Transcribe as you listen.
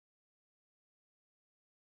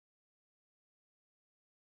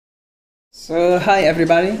So hi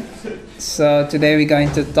everybody. So today we're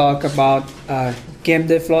going to talk about game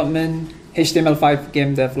development, HTML5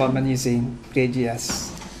 game development using CreateJS.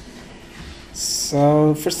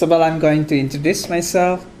 So first of all, I'm going to introduce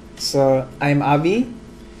myself. So I'm Abi.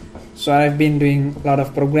 So I've been doing a lot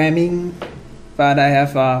of programming, but I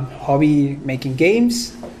have a hobby making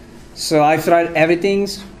games. So I've tried everything,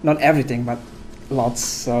 not everything, but lots.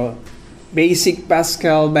 So basic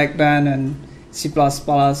Pascal back then and C++,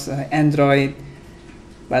 Android.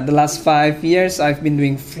 But the last 5 years I've been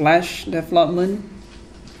doing Flash development.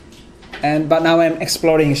 But now I'm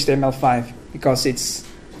exploring HTML5 because it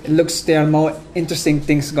looks there are more interesting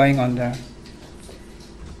things going on there.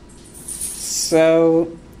 So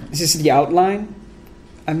this is the outline.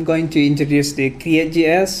 I'm going to introduce the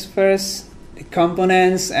CreateJS first, the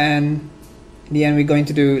components, and in the end we're going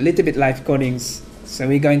to do a little bit live codings. So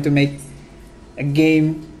we're going to make a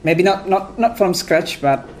game, maybe not from scratch,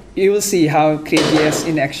 but you will see how CreateJS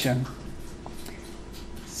in action.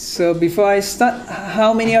 So before I start,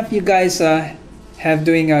 how many of you guys have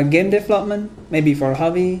doing a game development? Maybe for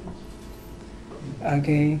hobby?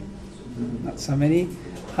 Okay, not so many.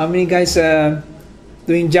 How many guys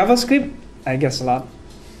doing JavaScript? I guess a lot.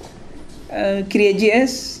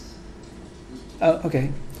 CreateJS? Oh, okay.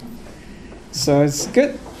 So it's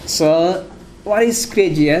good. So what is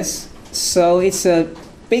CreateJS? So it's a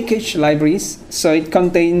package libraries. So it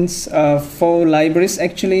contains 4 libraries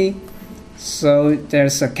actually. So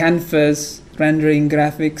there's a canvas, rendering,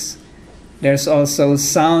 graphics. There's also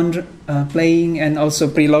sound playing and also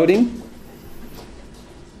preloading.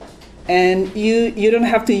 And you don't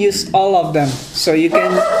have to use all of them. So you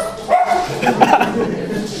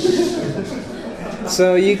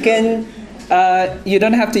can you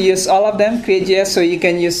don't have to use all of them, CreateJS, so you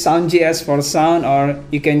can use Sound.js for sound, or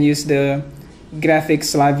you can use the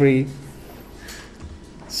graphics library.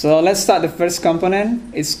 So let's start the first component.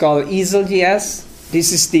 It's called easel.js.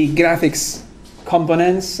 This is the graphics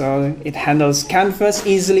component, so it handles canvas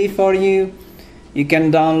easily for you. You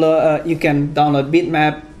can download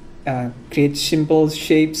bitmap, create simple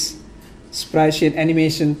shapes, sprite sheet,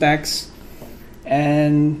 animation, text,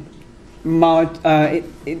 and mouse.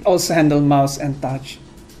 It also handles mouse and touch.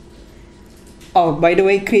 Oh, by the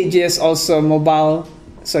way, CreateJS also mobile,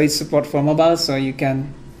 so it support for mobile. So you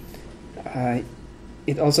can.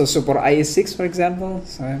 It also support IE6, for example.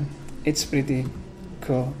 So it's pretty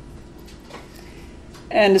cool.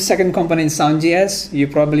 And the second component is Sound.js. You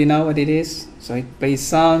probably know what it is. So it plays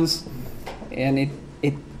sounds, and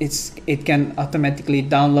it can automatically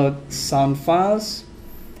download sound files.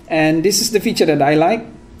 And this is the feature that I like.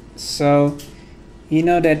 So you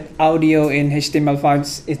know that audio in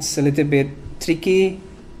HTML5 it's a little bit tricky,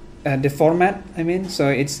 the format I mean, so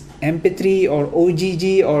it's MP3 or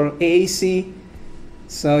OGG or AAC.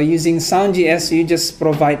 So using Sound.js you just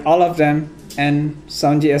provide all of them and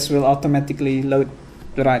Sound.js will automatically load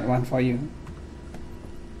the right one for you.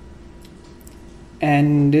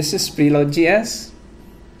 And this is preload.js.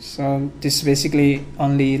 So this is basically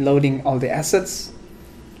only loading all the assets,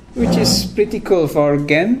 which is pretty cool for a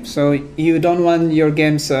game. So you don't want your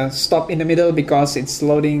games stop in the middle because it's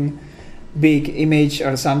loading big image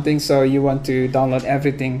or something. So you want to download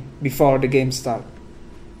everything before the game starts.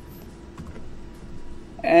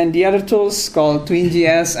 And the other tools called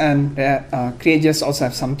Twin.js and CreateJS also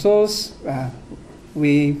have some tools.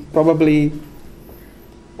 We probably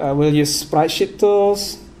will use sprite sheet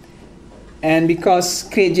tools. And because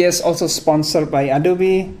CreateJS also sponsored by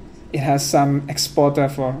Adobe, it has some exporter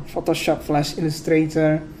for Photoshop, Flash,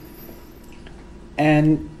 Illustrator.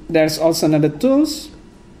 And there's also another tools.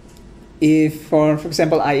 If for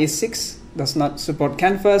example, IE6 does not support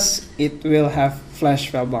canvas, it will have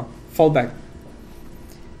Flash fallback.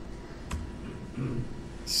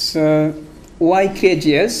 So why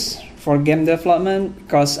CreateJS for game development?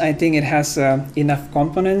 Because I think it has enough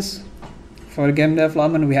components for game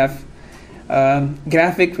development. We have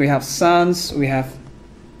graphic, we have sounds, we have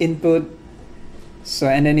input. So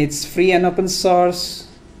and then it's free and open source.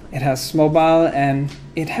 It has mobile and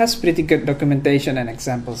it has pretty good documentation and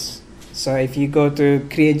examples. So if you go to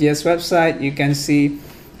CreateJS website, you can see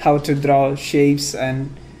how to draw shapes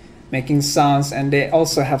and making sounds, and they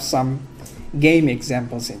also have some game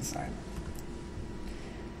examples inside.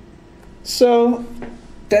 So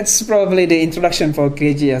that's probably the introduction for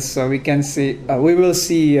CreateJS. So we can see, we will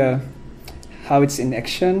see how it's in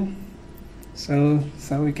action. So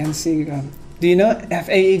we can see. Do you know? Have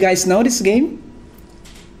you guys know this game?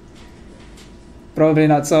 Probably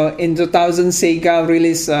not. So in 2000, Sega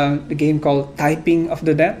released a game called Typing of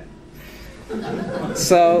the Dead.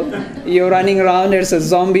 So you're running around, there's a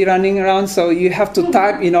zombie running around, so you have to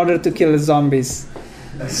type in order to kill the zombies.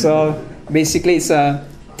 So basically it's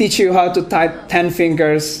teach you how to type 10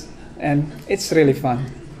 fingers, and it's really fun.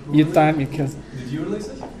 You type, you kill. Did you release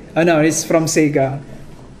it? Oh no, it's from Sega.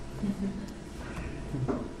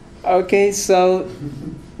 Okay, so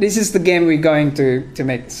this is the game we're going to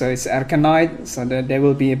make. So it's Arkanoid, so there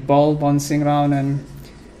will be a ball bouncing around, and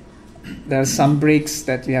there are some bricks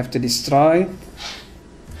that you have to destroy.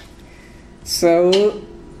 So,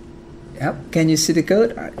 yep, can you see the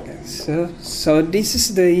code? So this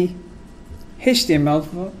is the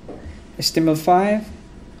HTML5.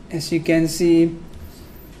 As you can see,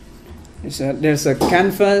 there's a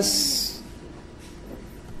canvas,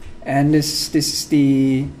 and this is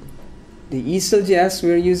the easel.js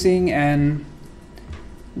we're using, and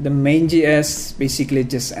the main.js basically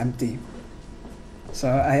just empty. So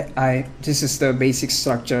this is the basic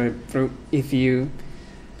structure. If you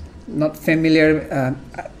not familiar,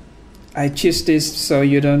 I choose this so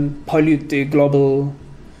you don't pollute the global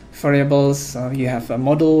variables. So you have a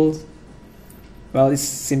model. Well, it's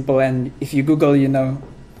simple, and if you Google, you know,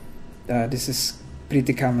 this is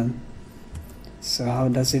pretty common. So how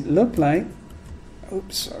does it look like?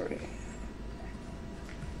 Oops, sorry.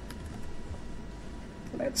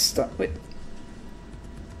 Let's start with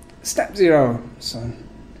step 0. So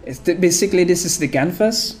it's basically this is the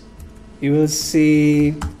canvas. You will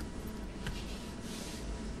see,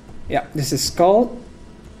 yeah, this is called.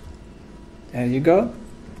 There you go.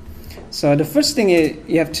 So the first thing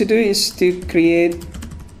you have to do is to create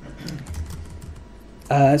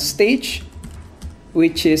a stage,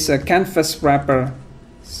 which is a canvas wrapper.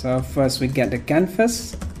 So first we get the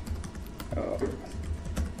canvas.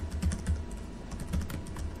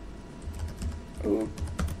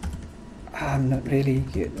 I'm not really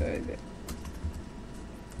good at it.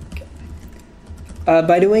 Okay.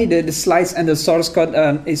 By the way, the slides and the source code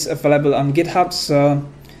is available on GitHub, so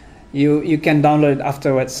you can download it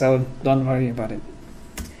afterwards, so don't worry about it.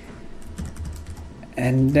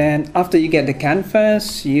 And then after you get the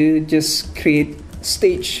canvas, you just create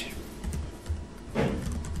stage.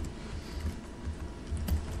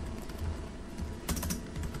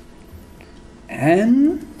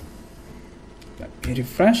 And let me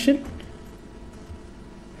refresh it.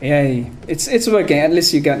 Yay, it's working. At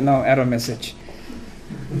least you got no error message.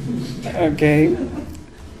 Okay,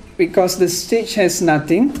 because the stage has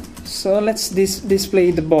nothing, so let's display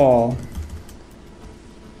the ball.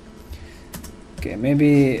 Okay,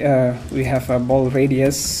 maybe we have a ball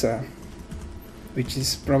radius, which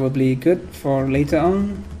is probably good for later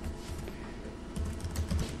on.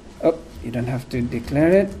 Oh, you don't have to declare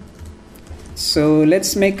it. So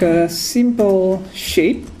let's make a simple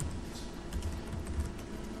shape.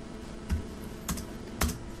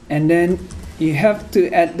 And then you have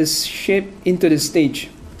to add this shape into the stage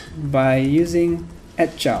by using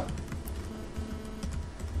add child.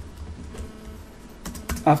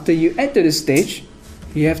 After you add to the stage,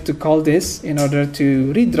 you have to call this in order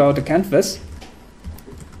to redraw the canvas.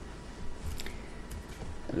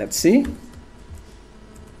 Let's see.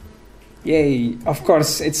 Yay! Of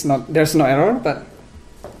course, there's no error, but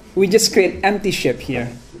we just create empty shape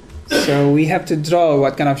here. So we have to draw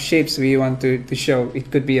what kind of shapes we want to show. It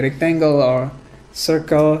could be a rectangle or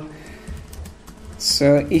circle.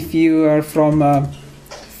 So if you are from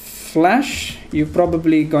Flash, you're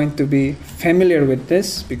probably going to be familiar with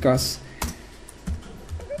this, because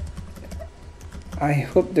I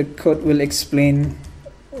hope the code will explain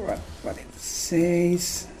what it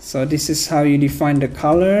says. So this is how you define the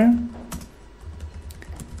color.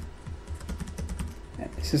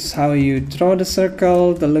 This is how you draw the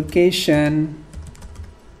circle, the location.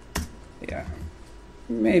 Yeah,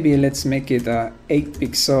 maybe let's make it 8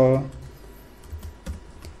 pixel.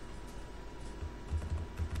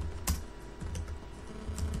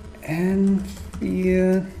 And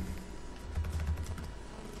here,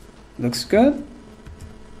 looks good.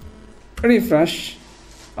 Refresh.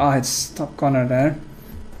 Oh, it's top corner there.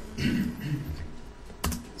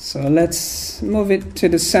 So let's move it to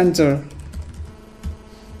the center.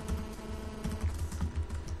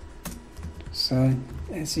 So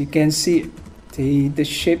as you can see, the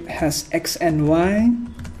shape has X and Y.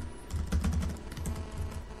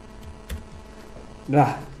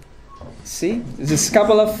 See, just a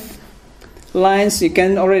couple of lines, you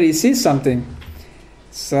can already see something.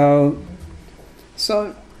 So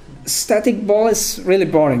static ball is really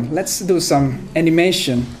boring. Let's do some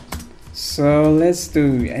animation. So let's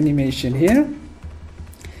do animation here.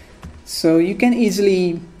 So you can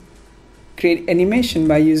easily create animation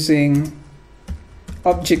by using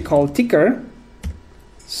object called ticker.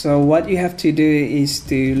 So what you have to do is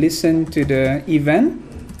to listen to the event,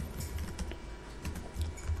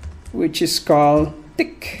 which is called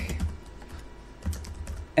tick,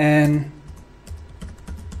 and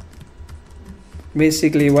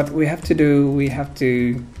basically what we have to do, we have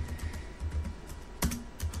to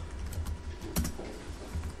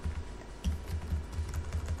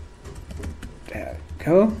there we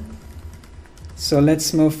go. So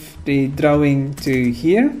let's move the drawing to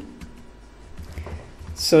here.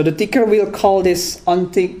 So the ticker will call this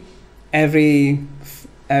on tick every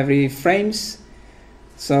frames.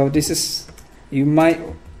 So this is, you might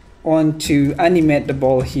want to animate the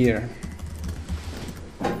ball here.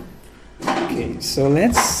 Okay, so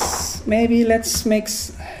let's make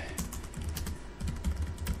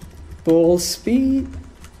ball speed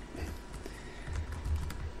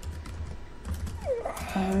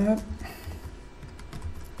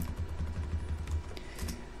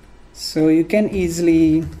so you can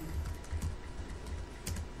easily,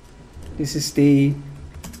 this is the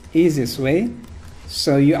easiest way.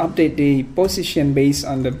 So you update the position based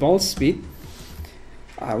on the ball speed.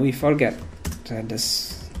 We forget to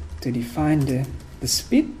define the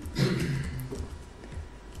speed.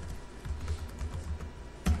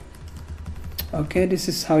 Okay, this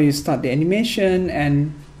is how you start the animation,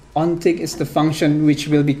 and onTick is the function which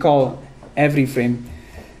will be called every frame.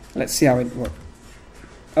 Let's see how it works.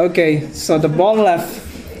 Okay, so the ball left,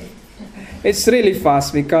 it's really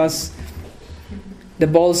fast because the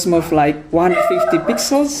balls move like 150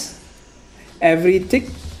 pixels every tick,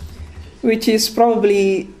 which is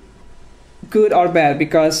probably good or bad,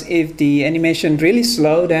 because if the animation really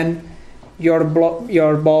slow, then your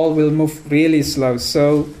ball will move really slow.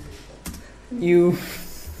 So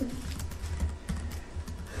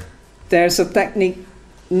there's a technique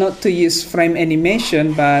not to use frame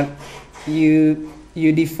animation, but you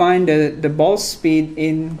define the ball speed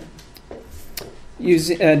in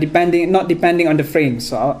not depending on the frame.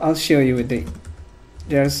 So I'll show you with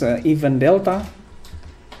there's event delta,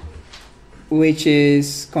 which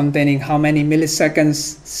is containing how many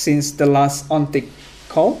milliseconds since the last onTick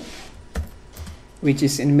call, which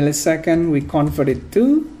is in millisecond. We convert it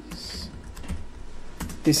to,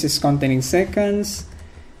 this is containing seconds,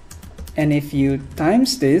 and if you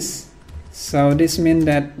times this, so this means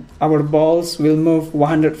that our balls will move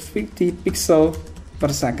 150 pixels per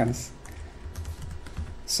second.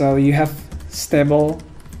 So you have stable,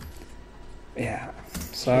 yeah,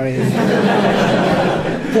 sorry,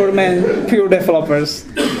 pure developers.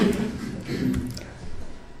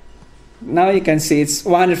 Now you can see it's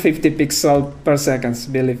 150 pixels per second,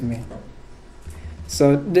 believe me.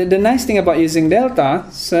 So the nice thing about using delta,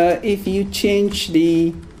 so if you change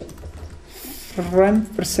the frame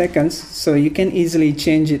per second, so you can easily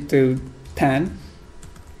change it to 10.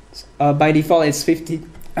 By default it's 50.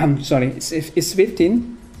 It's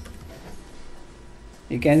 15.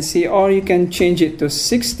 You can see, or you can change it to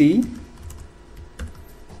 60.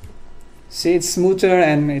 See, it's smoother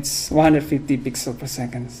and it's 150 pixels per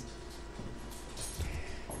second.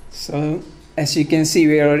 So as you can see,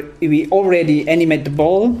 we already animate the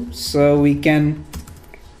ball, so we can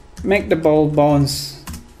make the ball bounce.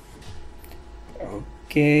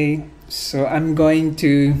 Okay, so I'm going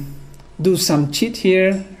to do some cheat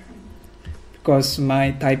here because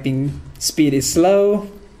my typing speed is slow.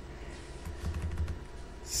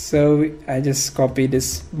 So I just copy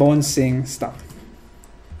this bouncing stuff.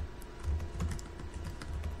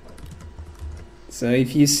 So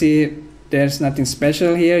if you see there's nothing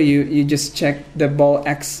special here, you just check the ball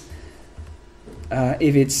X.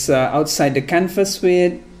 If it's outside the canvas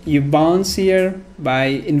width, you bounce here by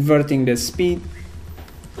inverting the speed.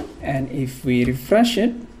 And if we refresh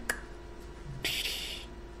it,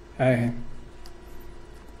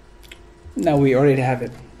 now we already have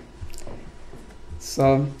it.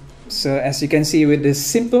 So as you can see with this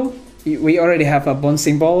simple, we already have a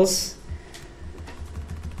bouncing balls.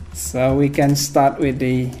 So we can start with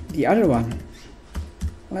the other one.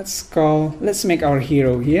 Let's make our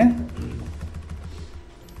hero here.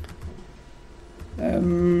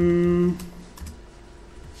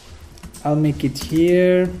 I'll make it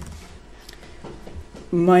here.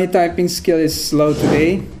 My typing skill is slow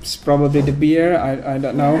today. It's probably the beer, I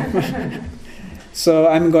don't know. So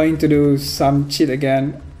I'm going to do some cheat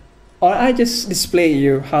again. Or I just display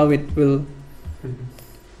you how it will.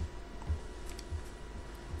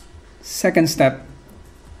 Second step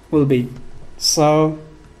will be, so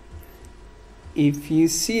if you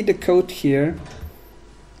see the code here,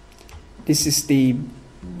 this is the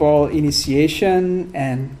ball initiation,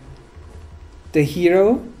 and the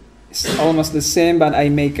hero is almost the same, but I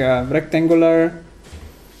make a rectangular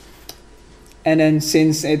And then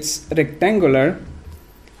since it's rectangular,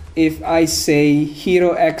 if I say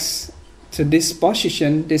hero X to this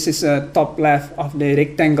position, this is a top left of the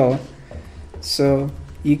rectangle. So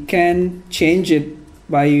you can change it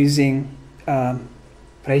by using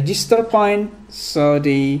register point. So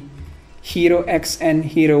the hero X and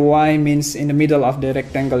hero Y means in the middle of the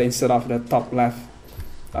rectangle instead of the top left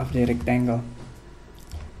of the rectangle.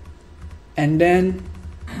 And then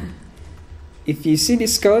if you see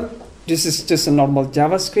this code, this is just a normal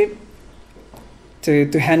JavaScript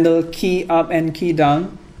to handle key up and key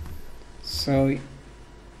down. So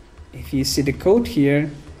if you see the code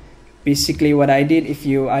here, basically what I did, if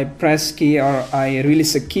I press key or I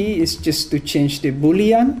release a key, is just to change the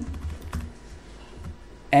boolean,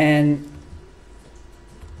 and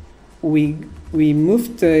we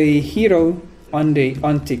moved the hero on the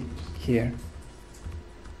onTick here.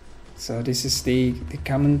 So this is the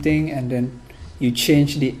common thing, and then you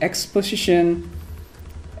change the X position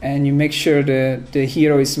and you make sure the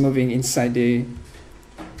hero is moving inside the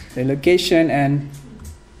location, and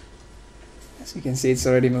as you can see, it's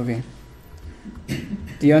already moving.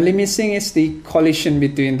 The only missing is the collision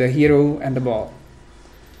between the hero and the ball.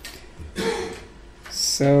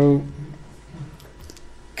 So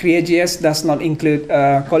CreateJS does not include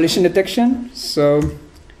collision detection, so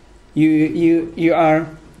you are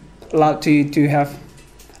allowed to have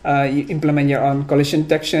you implement your own collision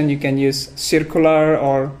detection. You can use circular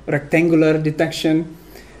or rectangular detection,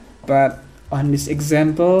 but on this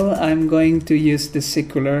example, I'm going to use the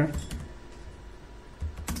circular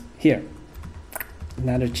here.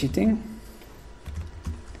 Another cheating.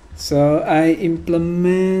 So I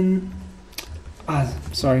implement.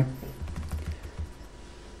 Sorry.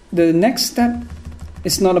 The next step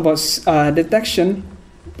is not about detection,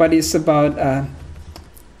 but it's about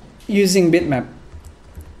using bitmap.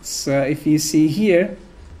 So if you see here,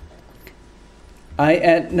 I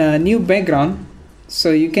add a new background, so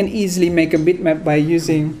you can easily make a bitmap by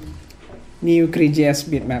using new CreateJS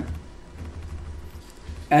bitmap.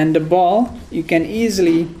 And the ball, you can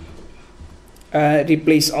easily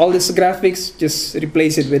replace all these graphics, just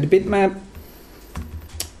replace it with bitmap.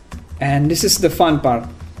 And this is the fun part,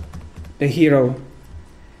 the hero.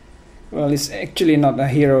 Well, it's actually not a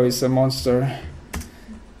hero, it's a monster.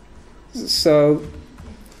 So,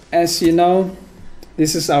 as you know,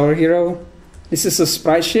 this is our hero. This is a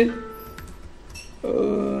sprite sheet.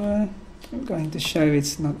 I'm going to show you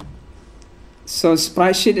it's not. So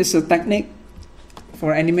sprite sheet is a technique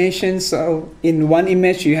for animation. So in one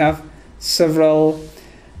image you have several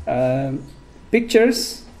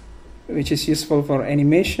pictures, which is useful for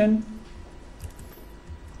animation.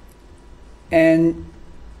 And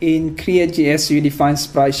in CreateJS you define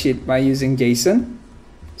sprite sheet by using JSON.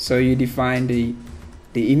 So you define the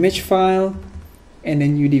image file, and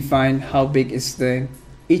then you define how big is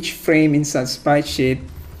each frame inside sprite sheet,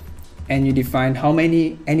 and you define how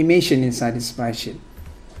many animation inside the sprite sheet.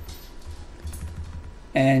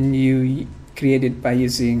 And you create it by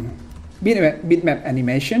using bitmap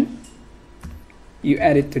animation. You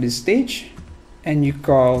add it to the stage, and you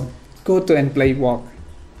call go to and play walk.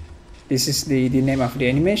 This is the name of the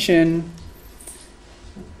animation.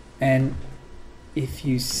 And if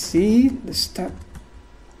you see the step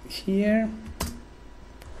here,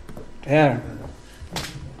 there.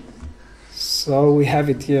 So we have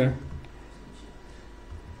it here.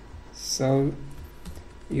 So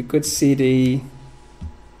you could see the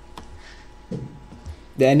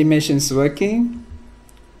animations working.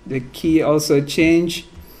 The key also changed.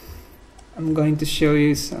 I'm going to show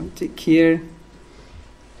you something here.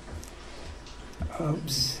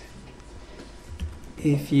 Oops.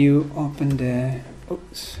 If you open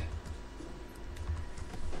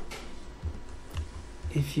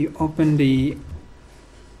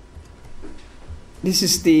this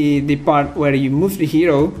is the part where you move the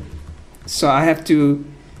hero. So I have to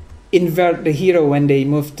invert the hero when they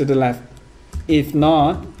move to the left. If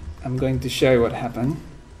not, I'm going to show you what happened.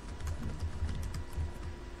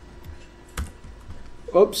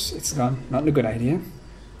 Oops, it's gone. Not a good idea.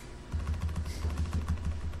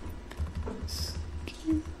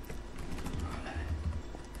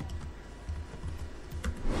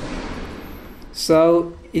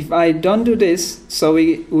 So if I don't do this, so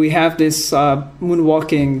we have this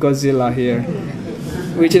moonwalking Godzilla here,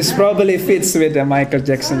 which is probably fits with Michael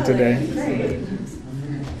Jackson today. It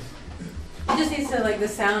just needs to, like, the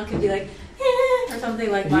sound could be like, or something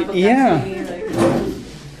like Michael Jackson. Yeah. Like,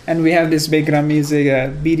 And we have this background music,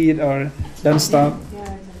 beat it or don't stop.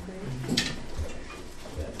 yeah,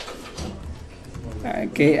 exactly.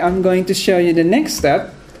 Okay, I'm going to show you the next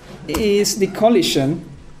step is the collision.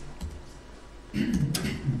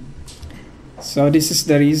 So this is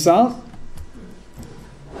the result.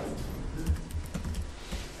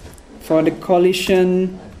 For the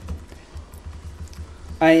collision,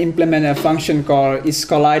 I implement a function called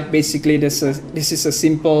isCollide. Basically, this is a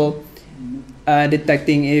simple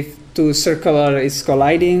detecting if two circular is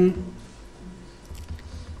colliding.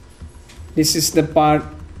 This is the part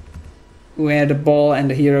where the ball and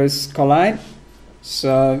the heroes collide.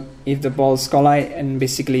 So if the balls collide, and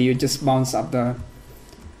basically you just bounce up the,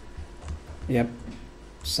 yep.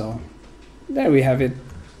 So there we have it.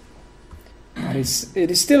 But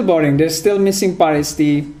it is still boring. There's still missing part is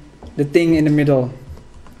the thing in the middle.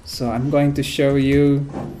 So I'm going to show you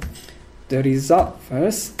the result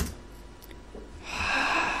first.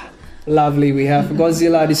 Lovely, we have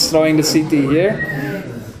Godzilla destroying the city here.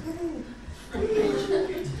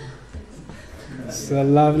 So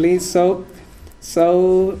lovely. So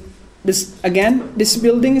this again, this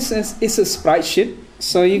building is a sprite sheet.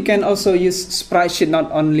 So you can also use sprite sheet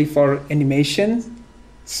not only for animation.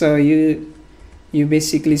 So you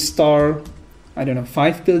basically store, I don't know,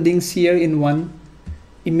 5 buildings here in one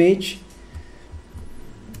image.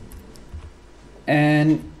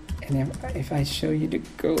 And if I show you the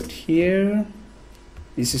code here,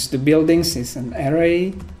 this is the buildings, it's an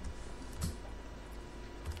array.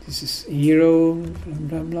 This is hero, blah,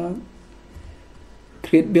 blah, blah.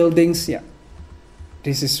 Create buildings, yeah.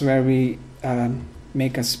 This is where we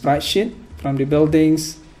make a sprite sheet from the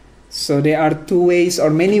buildings. So there are 2 ways or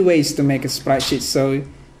many ways to make a sprite sheet. So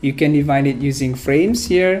you can define it using frames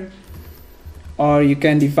here, or you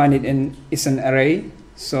can define it it's an array.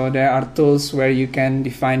 So there are tools where you can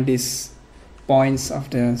define these points of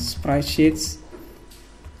the sprite sheets.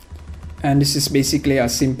 And this is basically a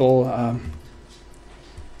simple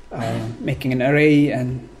making an array,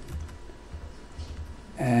 and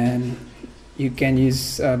you can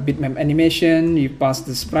use bitmap animation. You pass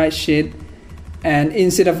the sprite sheet, and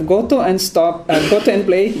instead of go to and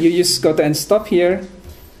play, you use go to and stop here.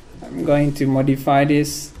 I'm going to modify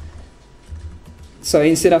this. So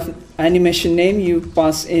instead of animation name, you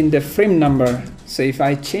pass in the frame number. So if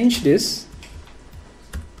I change this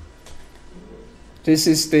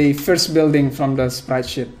is the first building from the sprite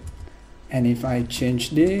sheet. And if I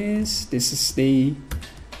change this is the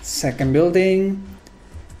second building.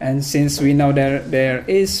 And since we know there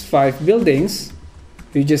is 5 buildings,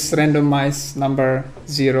 we just randomize number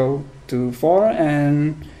 0 to 4,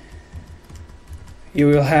 and you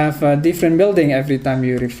will have a different building every time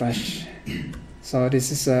you refresh. So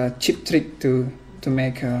this is a cheap trick to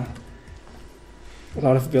make a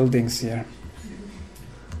lot of buildings here.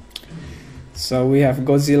 So we have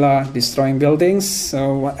Godzilla destroying buildings.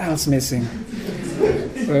 So what else missing?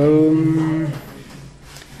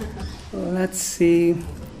 Let's see.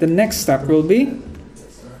 The next step will be,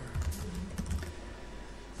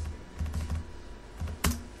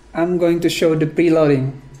 I'm going to show the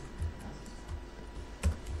preloading.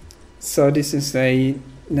 So this is a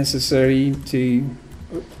necessary to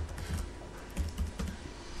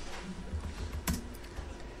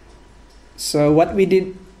so what we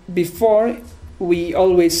did before, we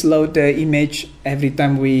always load the image every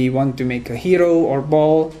time we want to make a hero or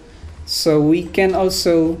ball. So we can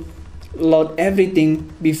also load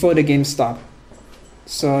everything before the game starts.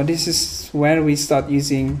 So this is where we start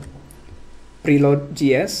using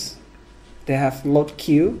preload.js. They have load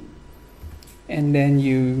queue, and then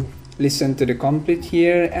you listen to the complete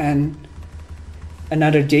here and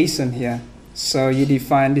another JSON here. So you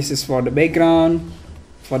define this is for the background,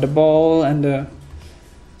 for the ball and the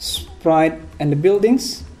sprite and the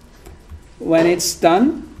buildings. When it's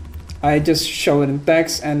done, I just show it in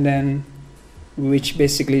text, and then which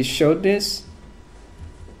basically showed this.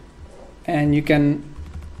 And you can,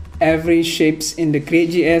 every shapes in the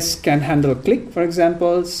CreateJS can handle click, for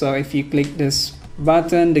example. So if you click this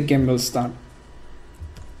button, the game will start.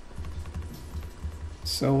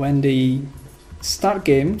 So when the start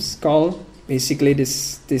games call, basically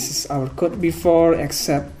this is our code before,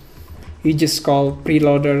 except you just call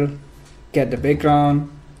preloader get the background,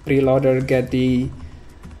 preloader get the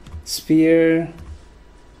sphere.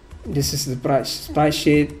 This is the sprite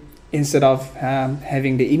sheet. Instead of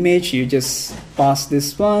having the image, you just pass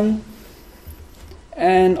this one,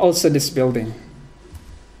 and also this building.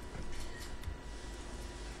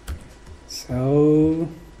 So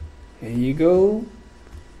here you go.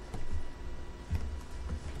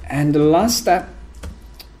 And the last step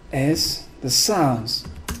is the sounds.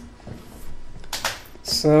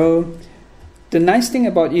 So the nice thing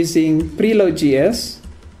about using preload.js,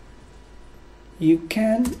 you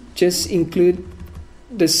can just include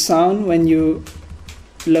the sound when you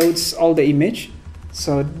loads all the image.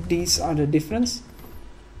 So these are the difference.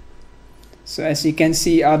 So as you can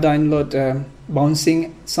see, I'll download a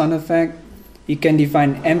bouncing sound effect. You can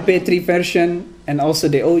define MP3 version and also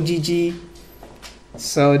the OGG.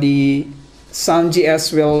 So the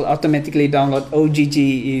Sound.js will automatically download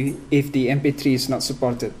OGG if the MP3 is not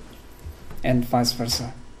supported, and vice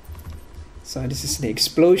versa. So this is the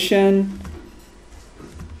explosion.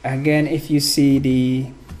 Again, if you see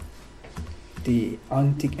the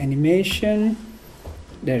on-tick animation,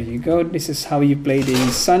 there you go. This is how you play the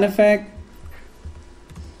sound effect.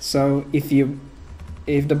 So if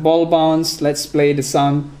the ball bounces, let's play the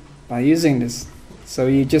sound by using this. So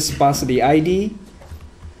you just pass the ID,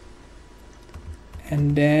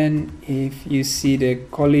 and then if you see the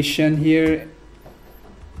collision here,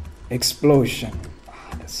 explosion.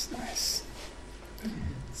 Ah, that's nice.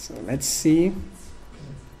 So let's see.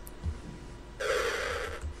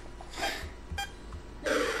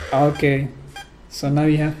 Okay, so now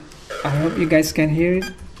we have, I hope you guys can hear it.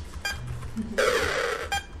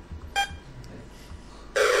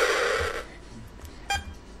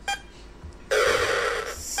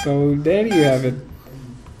 So there you have it.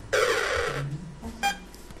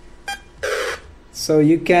 So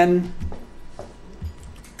you can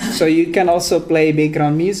also play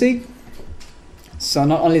background music. So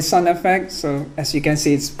not only sound effects, so as you can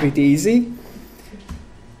see, it's pretty easy.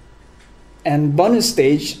 And bonus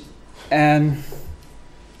stage, and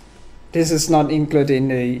this is not included in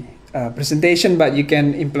the presentation, but you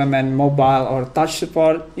can implement mobile or touch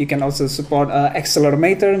support. You can also support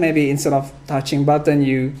accelerometer. Maybe instead of touching button,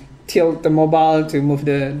 you tilt the mobile to move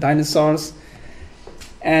the dinosaurs.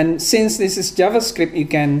 And since this is JavaScript, you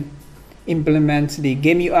can implement the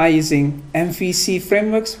game UI using MVC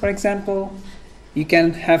frameworks, for example. You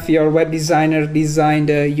can have your web designer design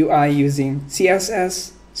the UI using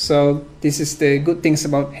CSS. So this is the good things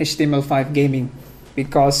about HTML5 gaming,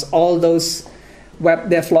 because all those web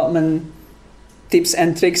development tips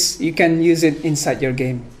and tricks, you can use it inside your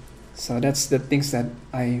game. So that's the things that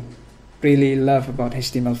I really love about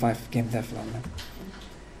HTML5 game development.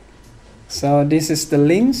 So this is the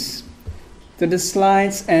links to the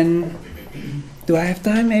slides, and do I have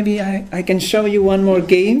time? Maybe I can show you one more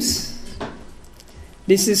games.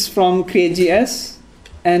 This is from CreateJS,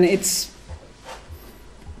 and it's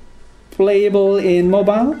playable in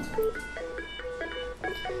mobile.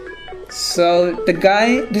 So the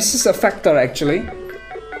guy, this is a factor actually.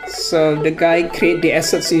 So the guy create the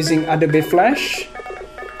assets using Adobe Flash,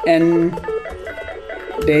 and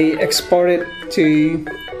they export it to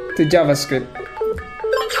JavaScript.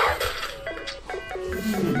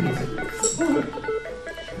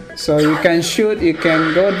 So you can shoot, you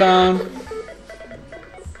can go down.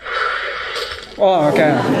 Oh,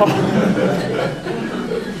 okay.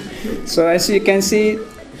 So as you can see,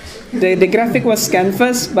 the graphic was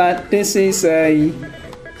canvas, but this is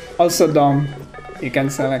also DOM. You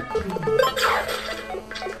can select.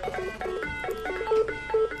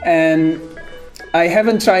 And I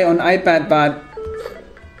haven't tried on iPad, but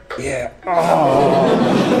yeah. Oh.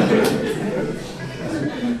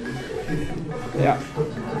 Yeah.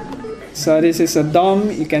 So this is a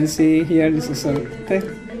DOM. You can see here. This is a thing.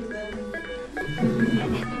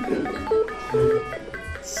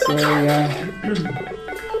 So yeah.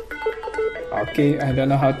 Okay, I don't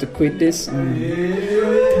know how to quit this.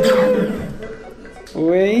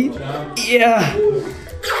 Wait. Yeah.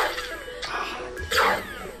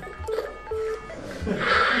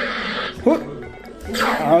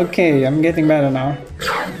 Okay, I'm getting better now.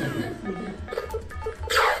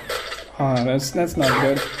 Oh, that's not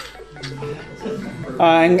good.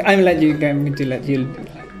 I'm going to let you.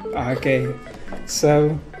 Okay,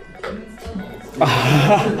 so.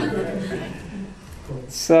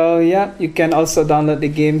 So yeah, you can also download the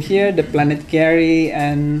game here, the Planet Gary,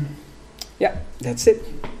 and yeah, that's it.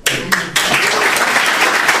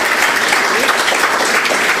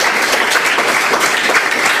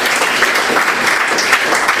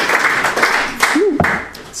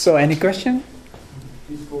 So any question?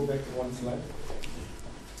 Please go back to one slide.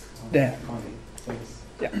 There. Okay, thanks.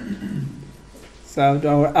 Yeah. So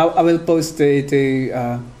I will post to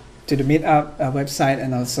the Meetup website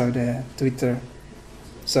and also the Twitter.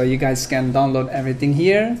 So you guys can download everything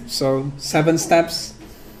here. So 7 steps.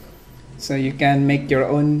 So you can make your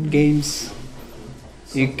own games.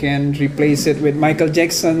 You can replace it with Michael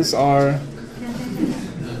Jackson's or.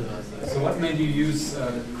 So what made you use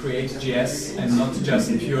CreateJS and not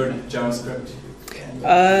just pure JavaScript?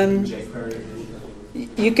 jQuery?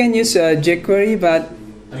 You can use jQuery, but.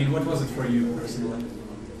 I mean, what was it for you personally?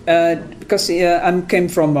 Because I came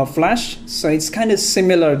from Flash, so it's kind of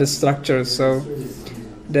similar, the structure. So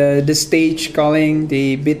the stage calling,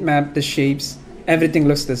 the bitmap, the shapes, everything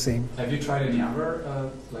looks the same. Have you tried any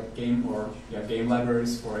other like game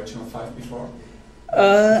libraries for HTML5 before?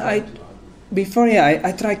 I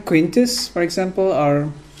tried Quintus, for example,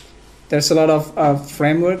 or there's a lot of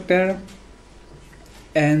framework there.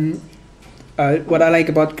 And what I like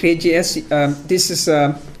about CreateJS, this is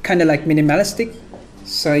kind of like minimalistic,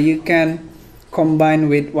 so you can combine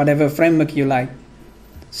with whatever framework you like.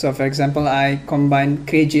 So for example, I combine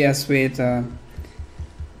CreateJS with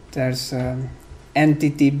there's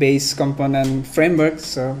entity-based component framework,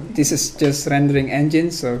 so this is just rendering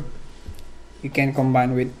engine, so you can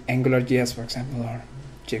combine with AngularJS, for example, or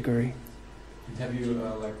jQuery. And have you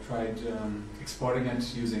tried exporting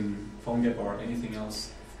it using PhoneGap or anything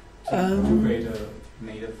else to create a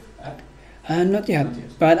native app? Not yet,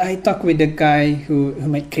 but I talked with the guy who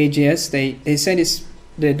made CreateJS. They said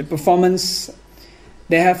the performance,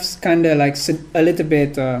 they have kind of like a little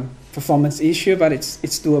bit performance issue, but it's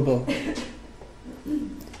doable.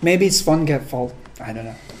 Maybe it's PhoneGap fault. I don't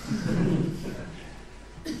know.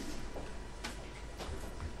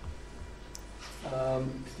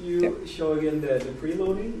 Could you show again the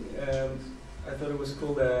preloading? I thought it was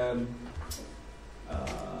called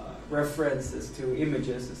references to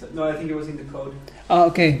images. No, I think it was in the code. Oh,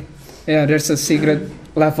 okay. Yeah, there's a secret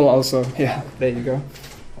level also. Yeah, there you go.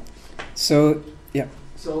 So, yeah.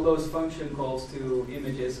 So all those function calls to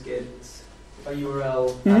images get a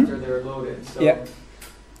URL after they're loaded. So, yeah.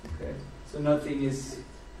 Okay. So nothing is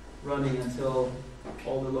running until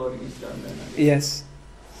all the loading is done then? Yes.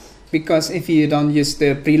 Because if you don't use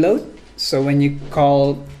the preload, so when you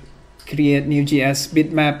call create new JS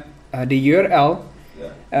bitmap the URL,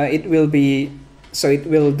 it will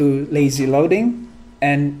do lazy loading,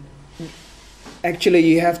 and actually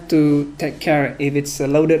you have to take care if it's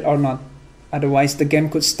loaded or not. Otherwise the game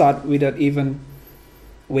could start without even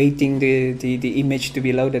waiting the image to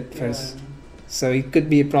be loaded first. So it could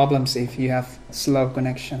be problems if you have slow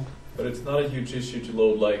connection. But it's not a huge issue to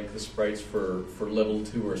load like the sprites for level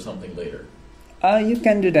 2 or something later. You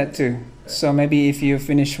can do that too. Okay. So maybe if you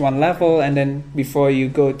finish one level and then before you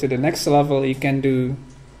go to the next level, you can do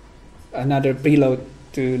another preload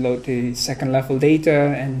to load the second level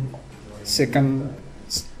data and second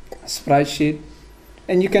sprite sheet.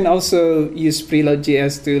 And you can also use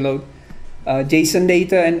preload.js to load JSON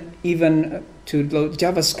data and even to load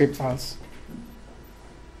JavaScript files.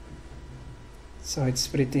 So it's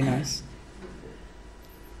pretty nice.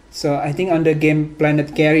 So I think on the game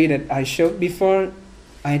Planet Gary that I showed before,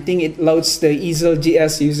 I think it loads the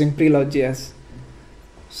easel.js using preload.js.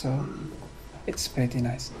 So it's pretty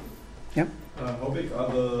nice. Yep. How big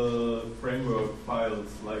are the framework files,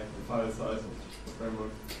 like the file size of the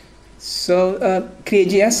framework? So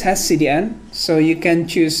CreateJS has CDN, so you can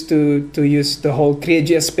choose to use the whole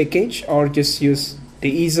CreateJS package or just use the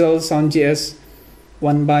easel, sound.js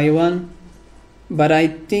one by one. But I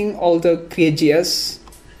think all the CreateJS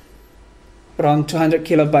around 200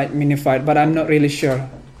 kilobyte minified, but I'm not really sure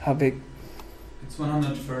how big. It's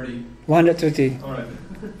 130. 130. All right.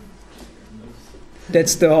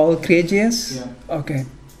 That's the whole CreateJS? Yeah. Okay.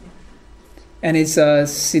 And it's a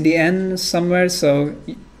CDN somewhere, so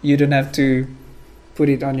you don't have to put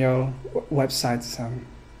it on your website. So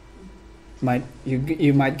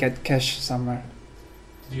you might get cache somewhere.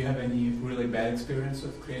 Do you have any really bad experience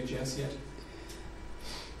with CreateJS yet?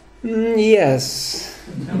 Yes.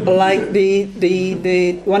 Like the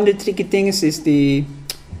one of the tricky things is the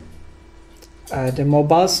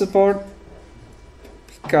mobile support,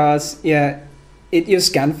 because it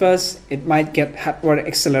uses Canvas. It might get hardware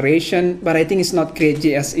acceleration, but I think it's not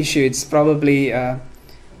CreateJS issue. It's probably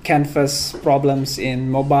Canvas problems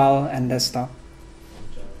in mobile and desktop.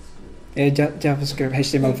 Yeah, JavaScript,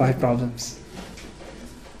 HTML5 problems.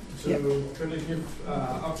 So could it give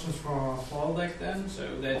options for fallback then, so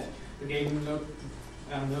that the game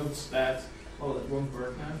notes that it won't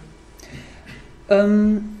work now?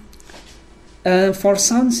 For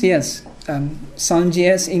sounds, yes.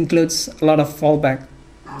 Sound.js includes a lot of fallback.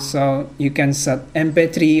 So you can set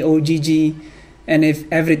MP3, OGG, and if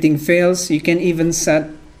everything fails, you can even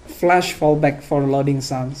set Flash fallback for loading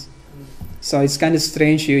sounds. So it's kind of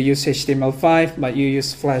strange you use HTML5, but you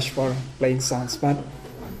use Flash for playing sounds. But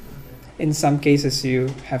in some cases,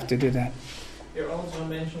 you have to do that. You also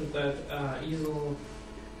mentioned that easel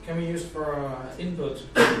can be used for input,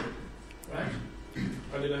 right?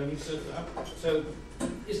 Or did I mix it up? So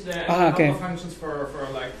is there any functions for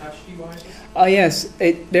like touch devices? Oh yes,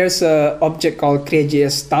 there's a object called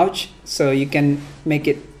CreateJS Touch, so you can make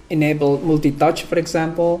it enable multi-touch, for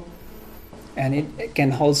example, and it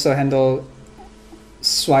can also handle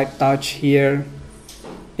swipe touch here.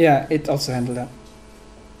 Yeah, it also handles that.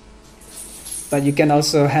 but you can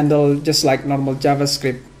also handle just like normal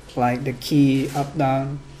JavaScript, like the key up,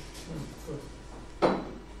 down.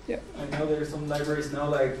 I know there's some libraries now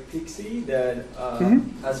like Pixie that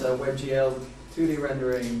has a WebGL 2D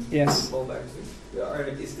rendering. Yes. Fallback to.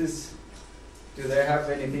 Do they have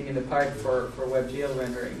anything in the pipe for WebGL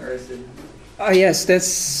rendering, or is it? Oh yes,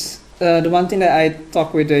 that's the one thing that I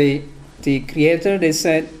talked with the creator. They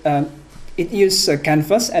said it uses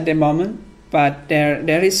Canvas at the moment, but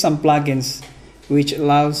there is some plugins which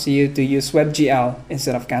allows you to use WebGL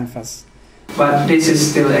instead of Canvas. But this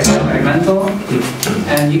is still experimental,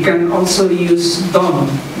 and you can also use DOM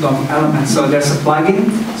elements. So there's a plugin.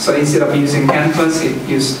 So instead of using Canvas, it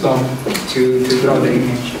uses DOM to draw the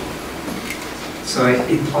image. So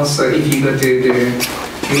it also, if you go to the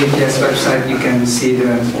CreateJS website, you can see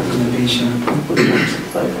the documentation.